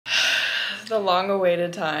The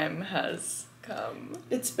long-awaited time has come.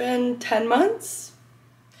 It's been 10 months?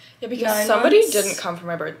 Yeah, because somebody didn't come for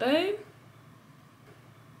my birthday.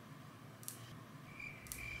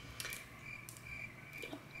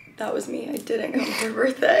 That was me. I didn't come for your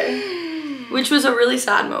birthday. Which was a really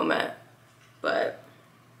sad moment, but...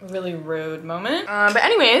 A really rude moment. But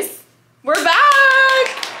anyways, we're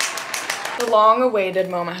back! The long-awaited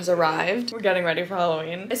moment has arrived. We're getting ready for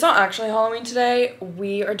Halloween. It's not actually Halloween today.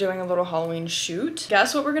 We are doing a little Halloween shoot.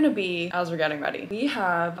 Guess what we're gonna be as we're getting ready. We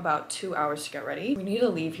have about 2 hours to get ready. We need to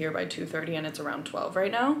leave here by 2:30 and it's around 12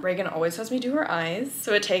 right now. Reagan always has me do her eyes,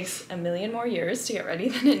 so it takes a million more years to get ready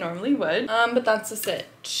than it normally would. But that's the sit.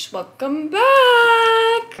 Welcome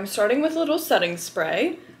back! I'm starting with a little setting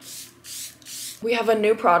spray. We have a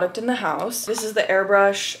new product in the house. This is the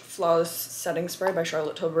Airbrush Flawless Setting Spray by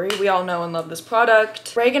Charlotte Tilbury. We all know and love this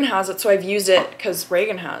product. Reagan has it, so I've used it because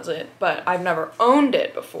Reagan has it, but I've never owned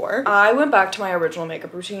it before. I went back to my original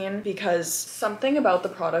makeup routine because something about the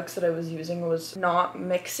products that I was using was not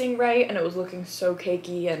mixing right, and it was looking so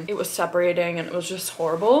cakey, and it was separating, and it was just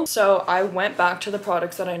horrible. So I went back to the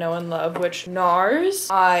products that I know and love, which NARS,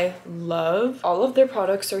 I love. All of their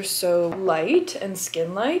products are so light and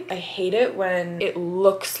skin-like. I hate it when it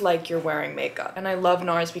looks like you're wearing makeup, and I love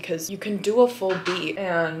NARS because you can do a full beat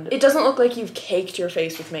and it doesn't look like you've caked your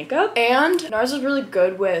face with makeup. And NARS is really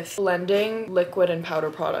good with blending liquid and powder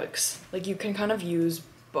products. Like, you can kind of use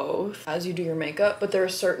both as you do your makeup, but there are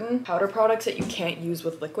certain powder products that you can't use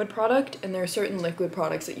with liquid product, and there are certain liquid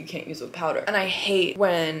products that you can't use with powder. And I hate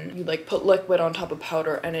when you like put liquid on top of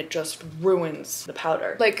powder and it just ruins the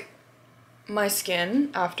powder. Like, my skin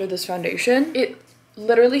after this foundation, it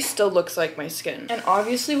literally still looks like my skin. And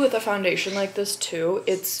obviously with a foundation like this too,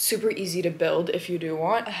 it's super easy to build if you do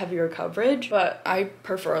want a heavier coverage, but I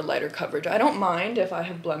prefer a lighter coverage. I don't mind if I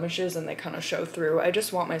have blemishes and they kind of show through. I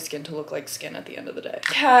just want my skin to look like skin at the end of the day.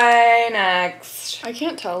 Okay, next. I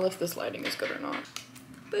can't tell if this lighting is good or not.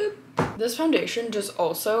 Boop. This foundation just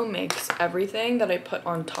also makes everything that I put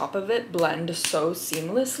on top of it blend so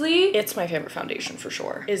seamlessly. It's my favorite foundation for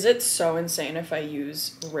sure. Is it so insane if I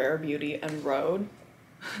use Rare Beauty and Rhode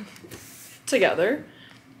together?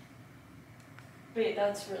 Wait,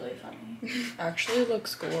 that's really funny. Actually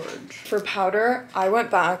looks gorge. For powder, I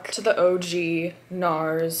went back to the OG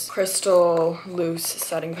NARS Crystal Loose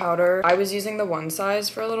Setting Powder. I was using the one size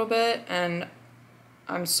for a little bit, and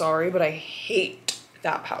I'm sorry, but I hate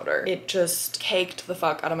that powder. It just caked the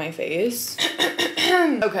fuck out of my face.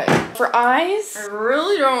 Okay, for eyes, I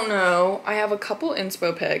really don't know. I have a couple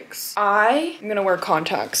inspo picks. I'm gonna wear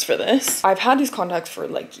contacts for this. I've had these contacts for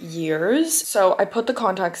like years, so I put the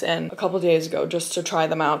contacts in a couple days ago just to try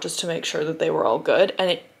them out, just to make sure that they were all good, and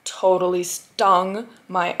it totally stung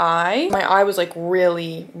my eye. My eye was like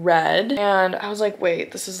really red, and I was like,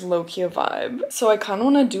 wait, this is low-key a vibe. So I kind of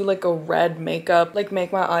want to do like a red makeup, like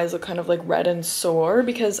make my eyes look kind of like red and sore,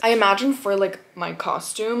 because I imagine for like my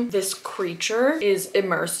costume, this creature is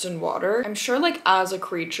immersed in water. I'm sure like as a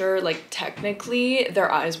creature, like technically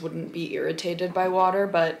their eyes wouldn't be irritated by water,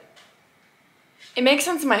 but it makes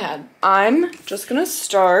sense in my head. I'm just gonna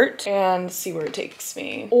start and see where it takes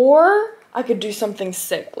me. Or I could do something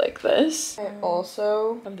sick like this. I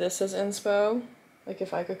also have this as inspo. Like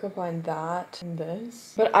if I could combine that and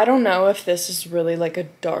this. But I don't know if this is really like a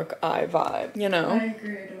dark eye vibe, you know? I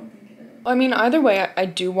agree, I don't think it is. I mean, either way, I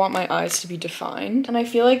do want my eyes to be defined. And I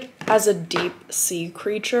feel like as a deep sea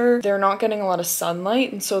creature, they're not getting a lot of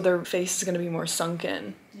sunlight, and so their face is gonna be more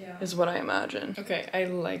sunken. Yeah. Is what I imagine. Okay, I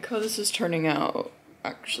like how this is turning out,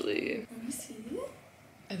 actually. Let me see.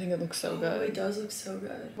 I think it looks so Oh, good. it does look so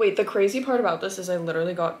good. Wait, the crazy part about this is I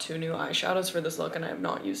literally got 2 new eyeshadows for this look and I have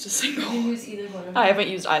not used a single. Did you use either one of them? I haven't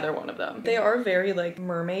used either one of them. They are very like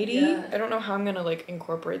mermaidy. Yeah. I don't know how I'm gonna like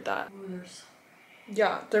incorporate that. Ooh, they're so...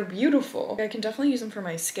 Yeah, they're beautiful. I can definitely use them for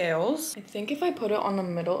my scales. I think if I put it on the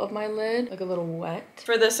middle of my lid, like a little wet.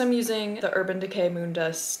 For this, I'm using the Urban Decay Moon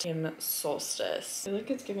Dust in Solstice. I feel like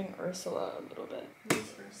it's giving Ursula a little bit.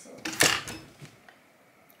 Who's Ursula?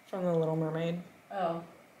 From The Little Mermaid. Oh,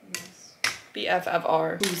 yes.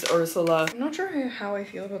 BFFR. Who's Ursula? I'm not sure how I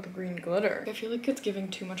feel about the green glitter. I feel like it's giving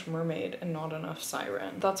too much mermaid and not enough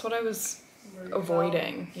siren. That's what I was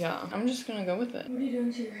avoiding. Yeah, I'm just gonna go with it. What are you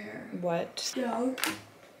doing to your hair? What? Down.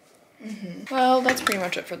 Well, that's pretty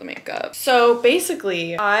much it for the makeup. So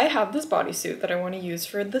basically, I have this bodysuit that I want to use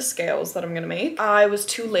for the scales that I'm gonna make. I was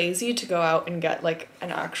too lazy to go out and get like an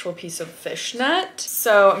actual piece of fishnet,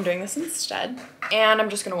 so I'm doing this instead. And I'm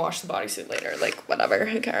just gonna wash the bodysuit later, like whatever,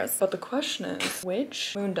 who cares? But the question is,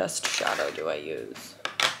 which moon dust shadow do I use?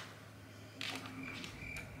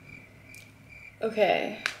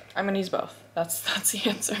 Okay, I'm gonna use both. That's the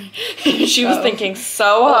answer. She was thinking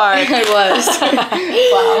so hard. I was.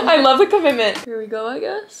 Wow. I love the commitment. Here we go, I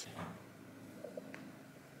guess.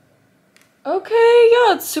 Okay,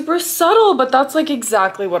 yeah, it's super subtle, but that's like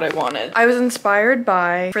exactly what I wanted. I was inspired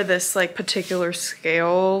by, for this like particular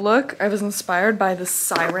scale look, I was inspired by the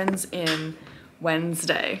sirens in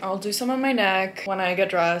Wednesday. I'll do some on my neck when I get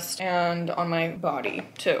dressed and on my body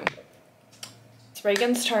too. It's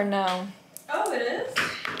Reagan's turn now. Oh, it is?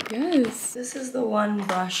 Yes. This is the one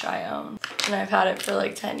brush I own, and I've had it for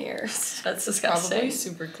like 10 years. That's disgusting. Probably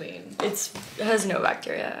super clean. It has no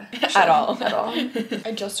bacteria. At all. At all.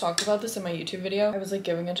 I just talked about this in my YouTube video. I was like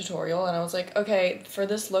giving a tutorial and I was like, okay, for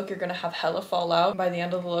this look, you're gonna have hella fallout. By the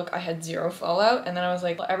end of the look, I had 0 fallout. And then I was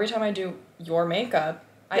like, well, every time I do your makeup,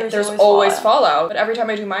 there's always fallout. But every time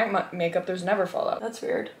I do my makeup, there's never fallout. That's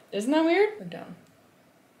weird. Isn't that weird? Look down.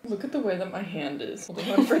 Look at the way that my hand is holding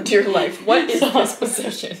on for dear life. What is this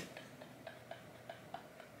position?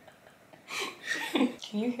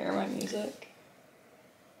 Can you hear my music?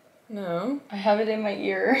 No. I have it in my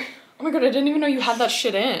ear. Oh my god, I didn't even know you had that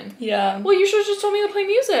shit in. Yeah. Well, you should have just told me to play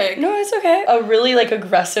music. No, it's okay. A really like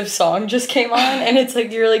aggressive song just came on and it's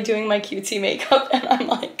like you're like doing my cutesy makeup and I'm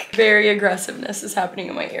like very aggressiveness is happening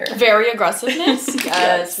in my ear. Very aggressiveness? Yes,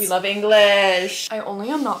 Yes. we love English. I only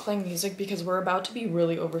am not playing music because we're about to be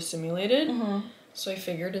really overstimulated. So I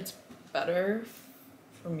figured it's better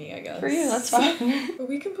for me, I guess. For you, that's fine. But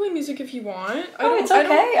we can play music if you want. Oh, it's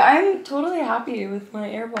okay. I'm totally happy with my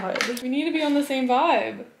AirPods. We need to be on the same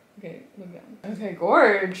vibe. Okay, look down. Okay,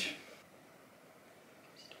 gorge.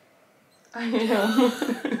 I know.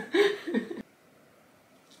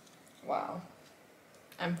 Wow.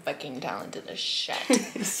 I'm fucking talented as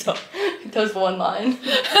shit. So, it does one line.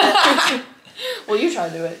 Well, you try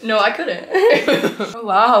to do it. No, I couldn't. Oh,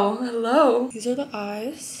 wow. Hello. These are the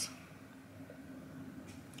eyes.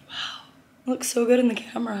 Wow. Looks so good in the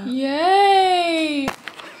camera. Yay!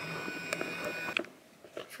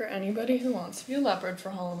 For anybody who wants to be a leopard for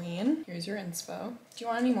Halloween, here's your inspo. Do you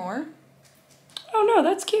want any more? Oh no,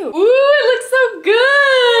 that's cute. Ooh, it looks so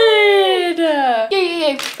good!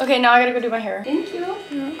 Yay. Okay, now I gotta go do my hair. Thank you.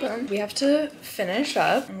 You're welcome. We have to finish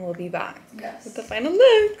up and we'll be back with the final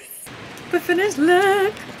looks. The finished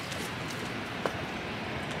look.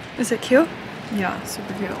 Is it cute? Yeah,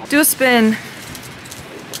 super cute. Do a spin.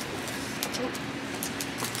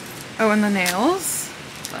 Oh, and the nails.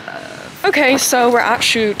 Okay, so we're at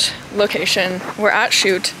shoot location. We're at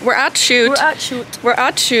shoot. We're at shoot. We're at shoot. We're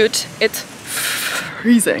at shoot. It's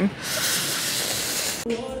freezing.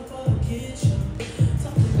 Okay,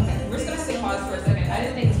 we're just gonna stay pause for a second. I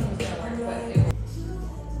didn't think this one was gonna work, but it worked.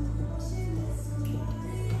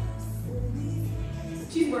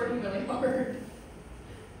 She's working really hard.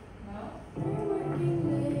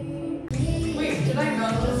 Wait, did I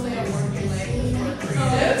not just say I'm working late before the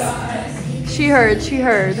creative? She heard, she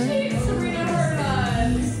heard. Serena heard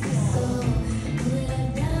us.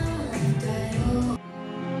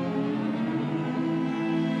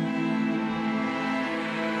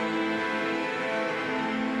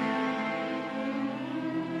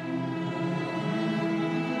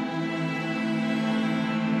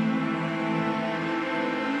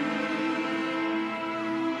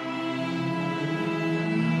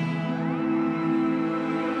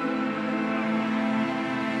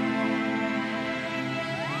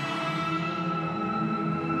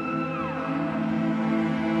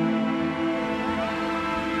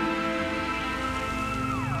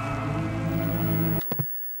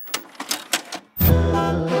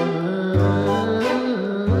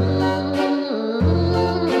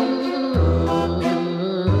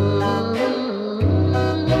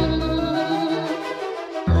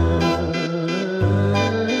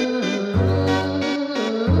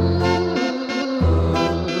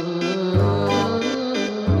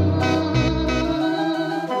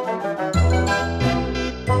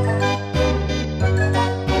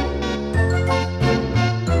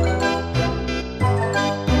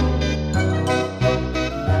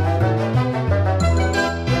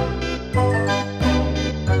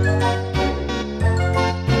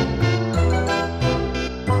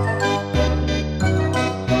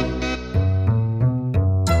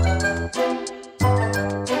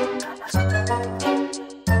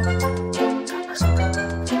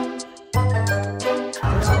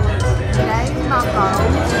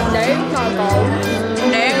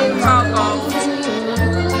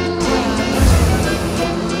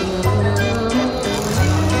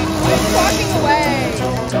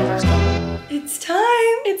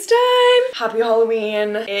 Happy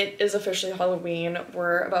Halloween. It is officially Halloween.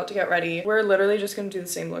 We're about to get ready. We're literally just gonna do the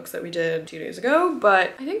same looks that we did 2 days ago,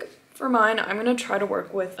 but I think For mine, I'm gonna try to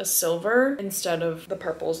work with a silver instead of the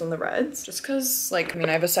purples and the reds, just because, like, I mean,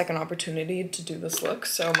 I have a second opportunity to do this look,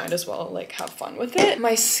 so might as well, like, have fun with it.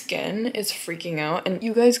 My skin is freaking out, and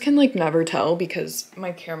you guys can, like, never tell because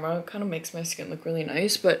my camera kind of makes my skin look really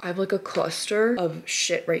nice, but I have, like, a cluster of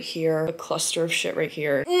shit right here, a cluster of shit right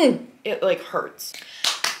here. It, like, hurts.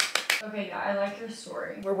 Okay, yeah, I like your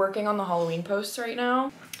story. We're working on the Halloween posts right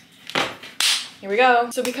now. Here we go.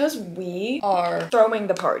 So because we are throwing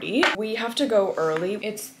the party, we have to go early.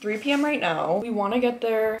 It's 3 p.m. right now. We want to get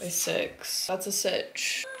there by 6. That's a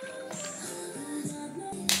sitch.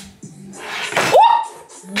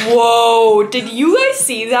 Whoa, did you guys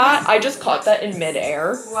see that? I just caught that in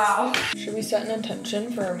midair. Wow. Should we set an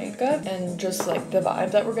intention for our makeup and just like the vibe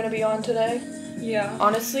that we're gonna be on today? Yeah.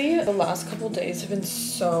 Honestly, the last couple days have been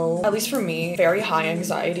so, at least for me, very high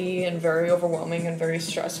anxiety and very overwhelming and very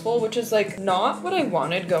stressful, which is like not what I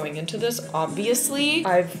wanted going into this. Obviously,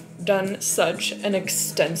 I've done such an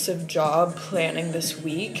extensive job planning this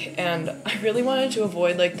week, and I really wanted to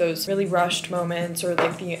avoid like those really rushed moments or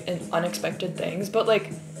like the unexpected things, but like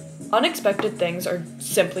unexpected things are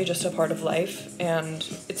simply just a part of life, and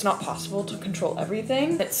it's not possible to control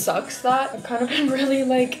everything. It sucks that I've kind of been really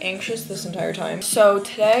like anxious this entire time. So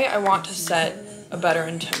today I want to set a better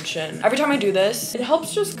intention. Every time I do this, it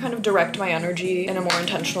helps just kind of direct my energy in a more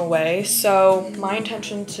intentional way. So my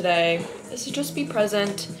intention today is to just be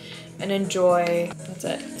present and enjoy. That's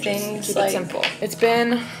it. Things keep like it simple. It's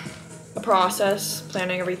been a process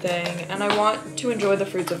planning everything, and I want to enjoy the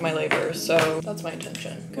fruits of my labor, so that's my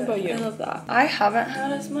intention. What about you? I love that. I haven't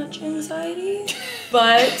had as much anxiety,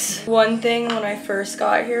 but one thing when I first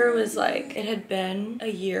got here was like it had been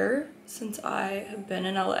a year since I have been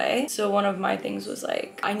in LA. So one of my things was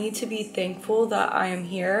like, I need to be thankful that I am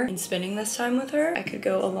here and spending this time with her. I could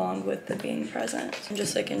go along with the being present and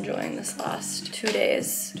just like enjoying this last 2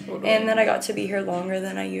 days. Totally. And then I got to be here longer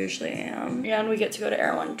than I usually am. And we get to go to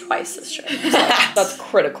Erewhon twice this trip. So. That's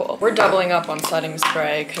critical. We're doubling up on setting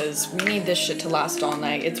spray because we need this shit to last all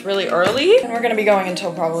night. It's really early, and we're gonna be going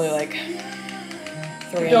until probably like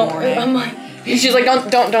 3 in the morning. I'm like, She's like,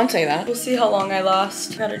 don't say that. we'll see how long I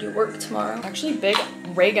last. Gotta do work tomorrow. Actually, big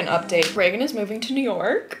Reagan update. Reagan is moving to New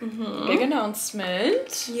York. Big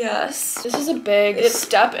announcement. Yes. This is a big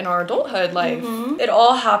step in our adulthood life. It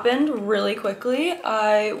all happened really quickly.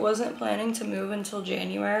 I wasn't planning to move until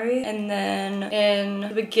January, and then in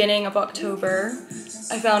the beginning of October,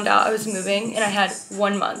 I found out I was moving and I had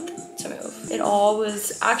 1 month to move. It all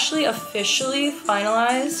was actually officially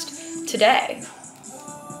finalized today.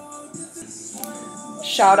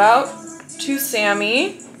 Shout out to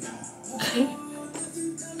Sammy.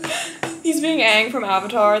 He's being Aang from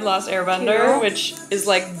Avatar: The Last Airbender, which is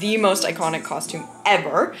like the most iconic costume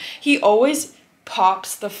ever. He always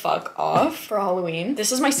pops the fuck off for Halloween.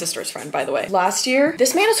 This is my sister's friend, by the way. Last year,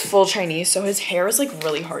 this man is full Chinese, so his hair is like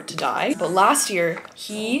really hard to dye. But last year,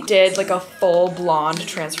 he did like a full blonde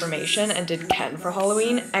transformation and did Ken for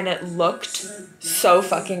Halloween, and it looked so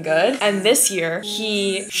fucking good. And this year,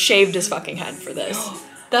 he shaved his fucking head for this.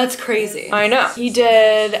 That's crazy. I know. He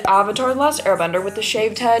did Avatar: The Last Airbender with the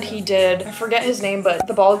shaved head. He did, I forget his name, but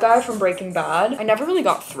the bald guy from Breaking Bad. I never really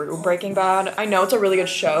got through Breaking Bad. I know it's a really good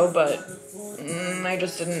show, but I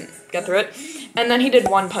just didn't get through it. And then he did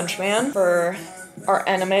One Punch Man for our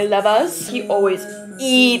anime lovers. He always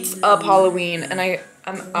eats up Halloween, and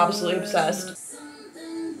I'm absolutely obsessed.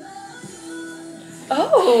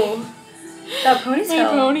 Oh, that My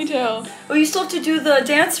ponytail. ponytail. Oh, you still have to do the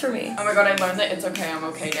dance for me. Oh my god, I learned that it's okay, I'm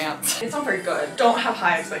okay dance. It's not very good. Don't have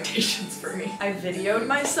high expectations for me. I videoed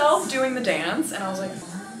myself doing the dance, and I was like,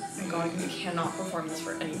 oh my god, you cannot perform this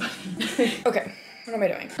for anybody. Okay. What am I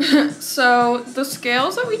doing? So the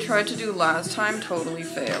scales that we tried to do last time totally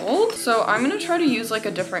failed. So I'm gonna try to use like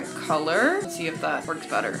a different color. Let's see if that works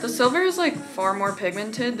better. The silver is like far more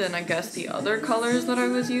pigmented than I guess the other colors that I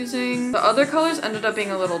was using. The other colors ended up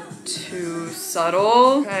being a little too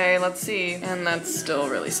subtle. Okay, let's see. And that's still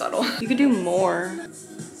really subtle. You could do more.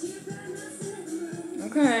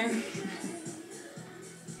 Okay.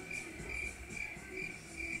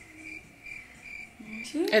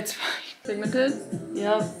 It's fine. Pigmented?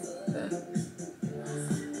 Yep.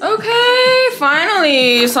 Okay,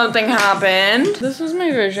 finally something happened. This was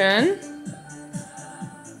my vision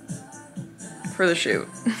for the shoot,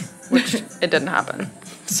 which it didn't happen.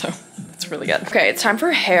 So it's really good. Okay, it's time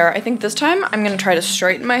for hair. I think this time I'm gonna try to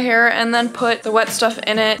straighten my hair and then put the wet stuff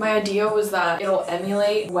in it. My idea was that it'll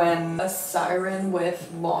emulate when a siren with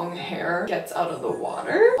long hair gets out of the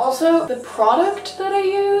water. Also, the product that I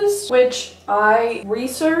used, which I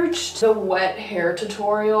researched the wet hair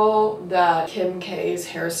tutorial that Kim K's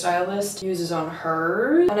hairstylist uses on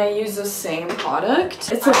hers, and I use the same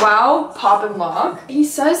product. It's a Wow Pop and Lock. He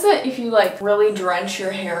says that if you like really drench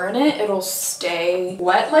your hair in it, it'll stay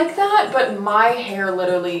wet like that, but my hair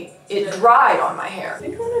literally, it dried on my hair. I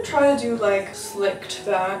think I'm gonna try to do like slicked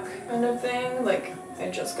back kind of thing, like I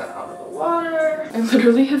just got out of the water. I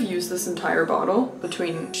literally have used this entire bottle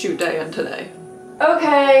between shoot day and today.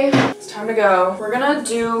 Okay, it's time to go. We're gonna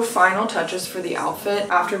do final touches for the outfit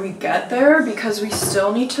after we get there because we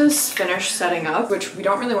still need to finish setting up, which we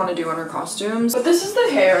don't really want to do on our costumes. But this is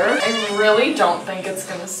the hair. I really don't think it's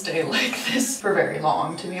gonna stay like this for very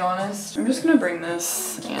long, to be honest. I'm just gonna bring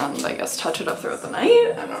this and I guess touch it up throughout the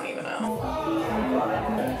night. I don't even know.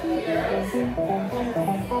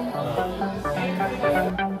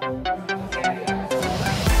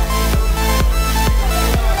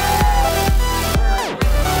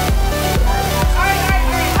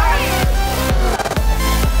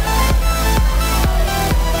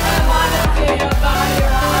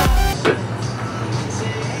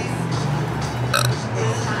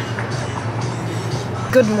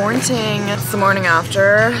 Good morning. It's the morning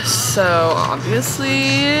after, so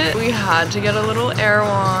obviously we had to get a little air one.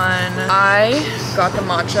 I got the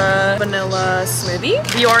matcha vanilla smoothie,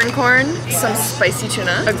 the orange corn, some spicy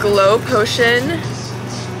tuna, a glow potion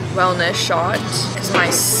wellness shot because my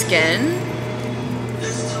skin,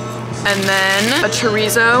 and then a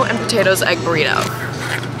chorizo and potatoes egg burrito.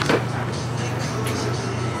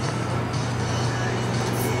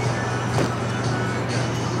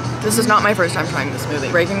 This is not my first time trying this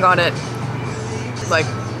smoothie. Reagan got it like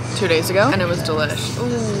 2 days ago and it was delish. Ooh.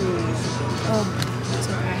 Oh, it's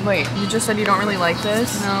okay. Wait, you just said you don't really like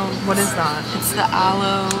this? No. What is that? It's the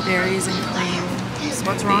aloe, berries, and cream.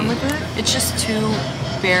 What's wrong with it? It's just too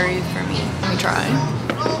berry for me. Let me try.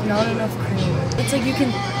 Not enough cream. It's like you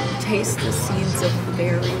can taste the seeds of the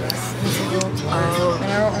berries. It's a little tart. Oh.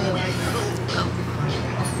 And I don't really like that.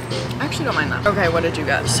 I actually don't mind that. Okay, what did you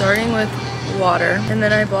get? Starting with water, and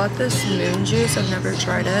then I bought this moon juice. I've never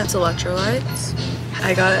tried it. It's electrolytes.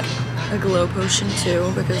 I got a glow potion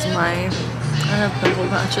too because I have pimple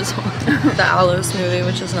patches on. The aloe smoothie,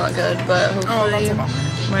 which is not good, but hopefully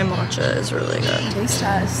my matcha is really good. Taste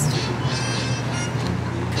test.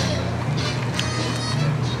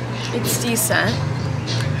 It's decent.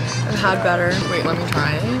 I've had better. Wait, let me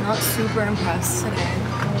try it. Not super impressed today.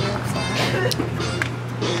 I'm a little upset.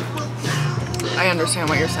 I understand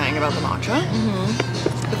what you're saying about the matcha.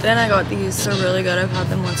 But then I got these. They're really good. I've had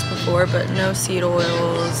them once before, but no seed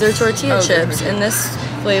oils. They're tortilla chips, and this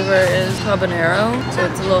flavor is habanero, so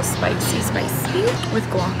it's a little spicy with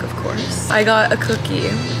guac, of course. I got a cookie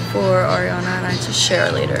for Ariana, and I just share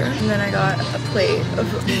later. And then I got a plate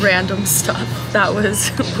of random stuff that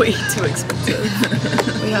was way too expensive.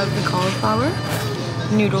 We have the cauliflower,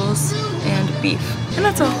 noodles, and beef, and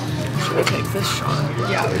that's all. Should we take this shot?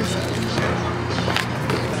 Yeah, we should.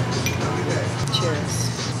 Cheers.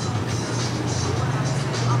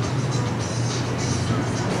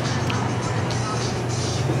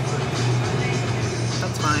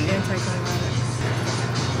 That's fine. Anticlimactic.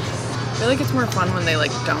 I feel like it's more fun when they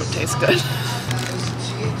like don't taste good.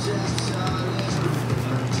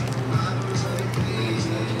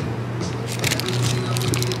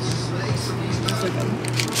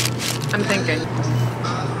 I'm thinking.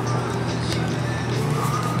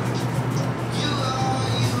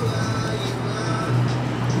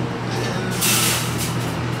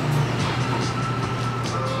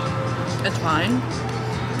 It's fine.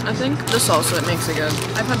 I think the salsa, it makes it good.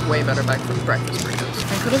 I've had way better breakfast burritos.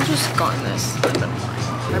 I could have just gotten this and been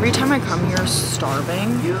fine. Every time I come here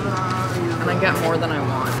starving and I get more than I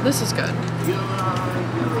want. This is good.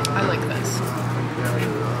 I like this.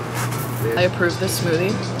 I approve this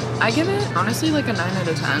smoothie. I give it, honestly, like a 9 out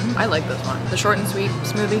of 10. I like this one. The short and sweet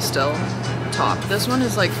smoothie still top. This one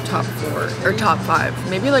is like top 4 or top 5,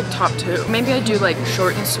 maybe like top 2. Maybe I do like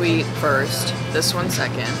short and sweet first, this one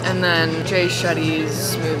second, and then Jay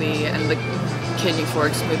Shetty's smoothie and the kidney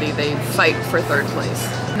fork smoothie, they fight for 3rd place.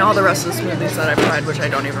 And all the rest of the smoothies that I've tried, which I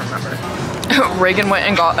don't even remember. Reagan went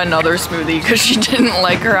and got another smoothie because she didn't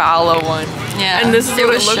like her aloe one. Yeah. And this is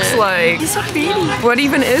what it looks like. He's so pretty. What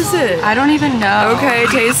even is it? I don't even know. Okay,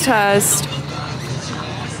 taste test.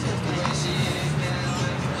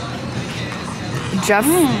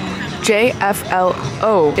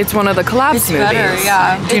 JFLO. It's one of the collab smoothies. Better,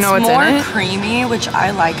 yeah. Do you know what's in it? It's more creamy, which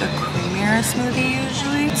I like a creamier winter smoothie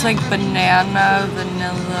usually. It's like banana,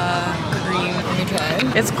 vanilla, cream. Let me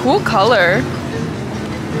try. It's cool color.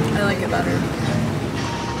 I like it better.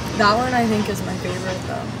 That one I think is my favorite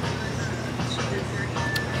though.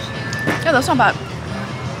 Yeah, that's not bad.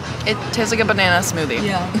 It tastes like a banana smoothie.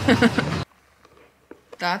 Yeah.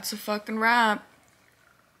 That's a fucking wrap.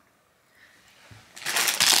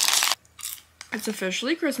 It's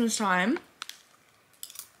officially Christmas time.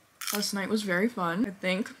 Last night was very fun. I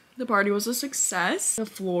think the party was a success. The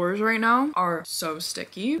floors right now are so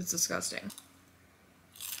sticky. It's disgusting.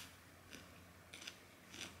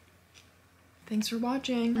 Thanks for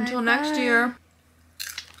watching. Until next year.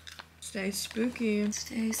 Stay spooky.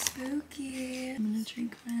 Stay spooky. I'm gonna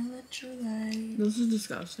drink my electrolyte. This is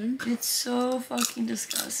disgusting. It's so fucking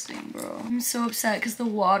disgusting, bro. I'm so upset because the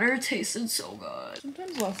water tasted so good.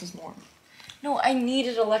 Sometimes less is more. No, I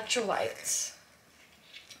needed electrolytes.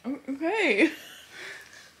 Okay.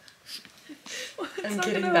 I'm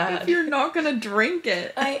getting bad. If you're not gonna drink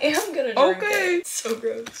it. I am gonna drink it. Okay. It's so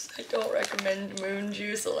gross. I don't recommend moon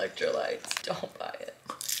juice electrolytes. Don't buy it.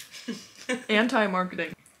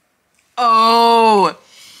 Anti-marketing. Oh!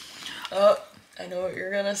 Oh, I know what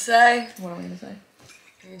you're gonna say. What am I gonna say?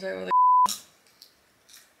 You're talking about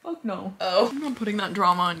Fuck no. Oh. I'm not putting that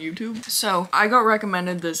drama on YouTube. So, I got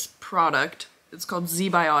recommended this product. It's called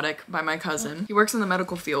Z-Biotic by my cousin. He works in the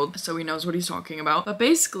medical field, so he knows what he's talking about. But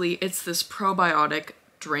basically, it's this probiotic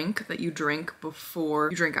drink that you drink before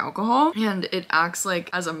you drink alcohol. And it acts like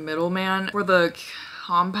as a middleman for the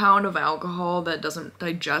compound of alcohol that doesn't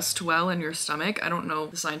digest well in your stomach. I don't know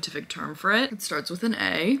the scientific term for it. It starts with an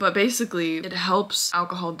A, but basically it helps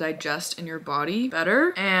alcohol digest in your body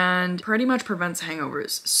better and pretty much prevents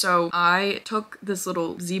hangovers. So I took this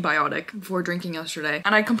little Z-Biotic before drinking yesterday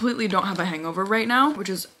and I completely don't have a hangover right now, which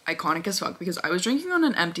is iconic as fuck because I was drinking on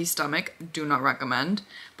an empty stomach. Do not recommend,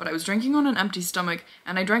 but I was drinking on an empty stomach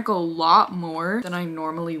and I drank a lot more than I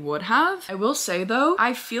normally would have. I will say though,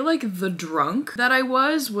 I feel like the drunk that I was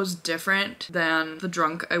different than the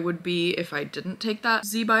drunk I would be if I didn't take that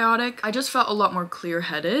Z-Biotic. I just felt a lot more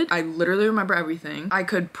clear-headed. I literally remember everything. I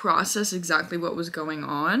could process exactly what was going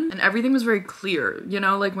on and everything was very clear. You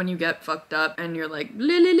know, like when you get fucked up and you're like,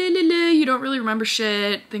 you don't really remember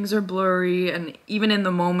shit, things are blurry, and even in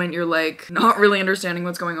the moment you're like not really understanding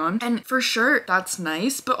what's going on. And for sure, that's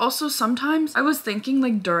nice, but also sometimes I was thinking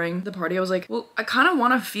like during the party, I was like, well, I kind of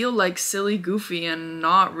want to feel like silly, goofy, and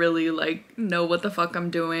not really like know what the fuck I'm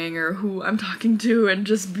doing or who I'm talking to and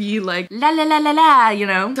just be like la la la la la, you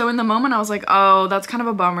know? So in the moment I was like, oh, that's kind of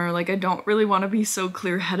a bummer. Like I don't really want to be so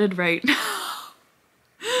clear-headed right now.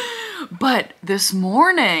 But this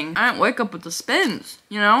morning, I didn't wake up with the spins,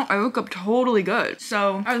 you know? I woke up totally good.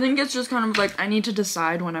 So I think it's just kind of like I need to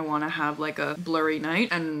decide when I want to have like a blurry night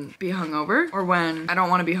and be hungover or when I don't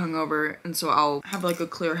want to be hungover and so I'll have like a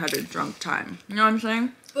clear-headed drunk time. You know what I'm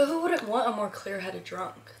saying? But who wouldn't want a more clear-headed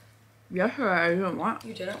drunk? Yesterday I didn't want.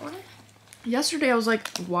 You didn't want it? Yesterday I was like,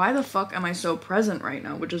 why the fuck am I so present right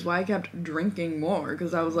now? Which is why I kept drinking more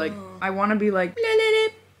because I was like, I want to be like,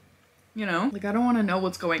 you know? Like I don't want to know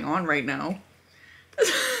what's going on right now.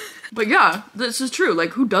 But yeah, this is true.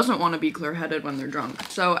 Like who doesn't want to be clear-headed when they're drunk?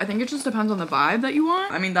 So I think it just depends on the vibe that you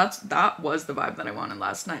want. I mean, that was the vibe that I wanted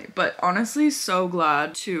last night. But honestly, so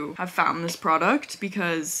glad to have found this product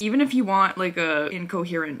because even if you want like a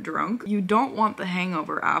incoherent drunk, you don't want the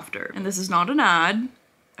hangover after. And this is not an ad.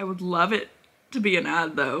 I would love it to be an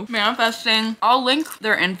ad though. Manifesting. I'll link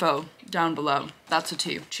their info down below. That's a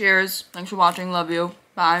tea. Cheers. Thanks for watching. Love you.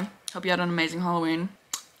 Bye. Hope you had an amazing Halloween.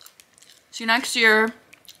 See you next year.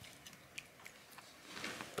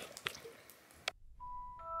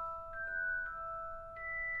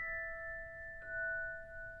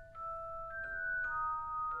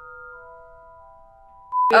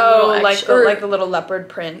 Oh, like the little leopard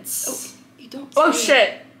prints. Oh, you don't. Oh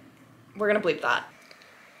shit! We're gonna bleep that.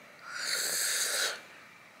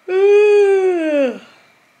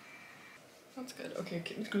 That's good. Okay.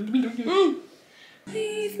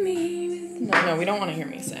 Leave me. No, we don't want to hear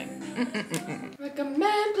me sing.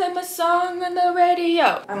 Recommend play my song on the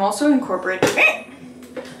radio. I'm also incorporating.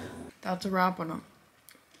 That's a wrap on it.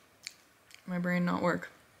 My brain not work.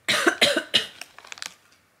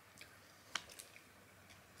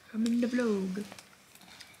 Coming the vlog.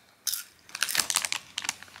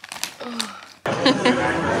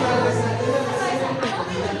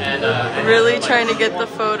 Really trying to get the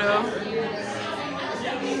photo.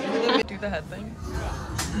 Do the head thing.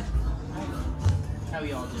 How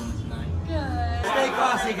y'all doing tonight? Good. Stay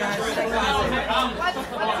classy, guys. Stay classy.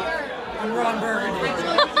 I'm Ron Burgundy.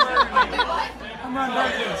 I'm Ron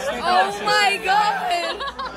Burgundy. Stay classy. Oh my god!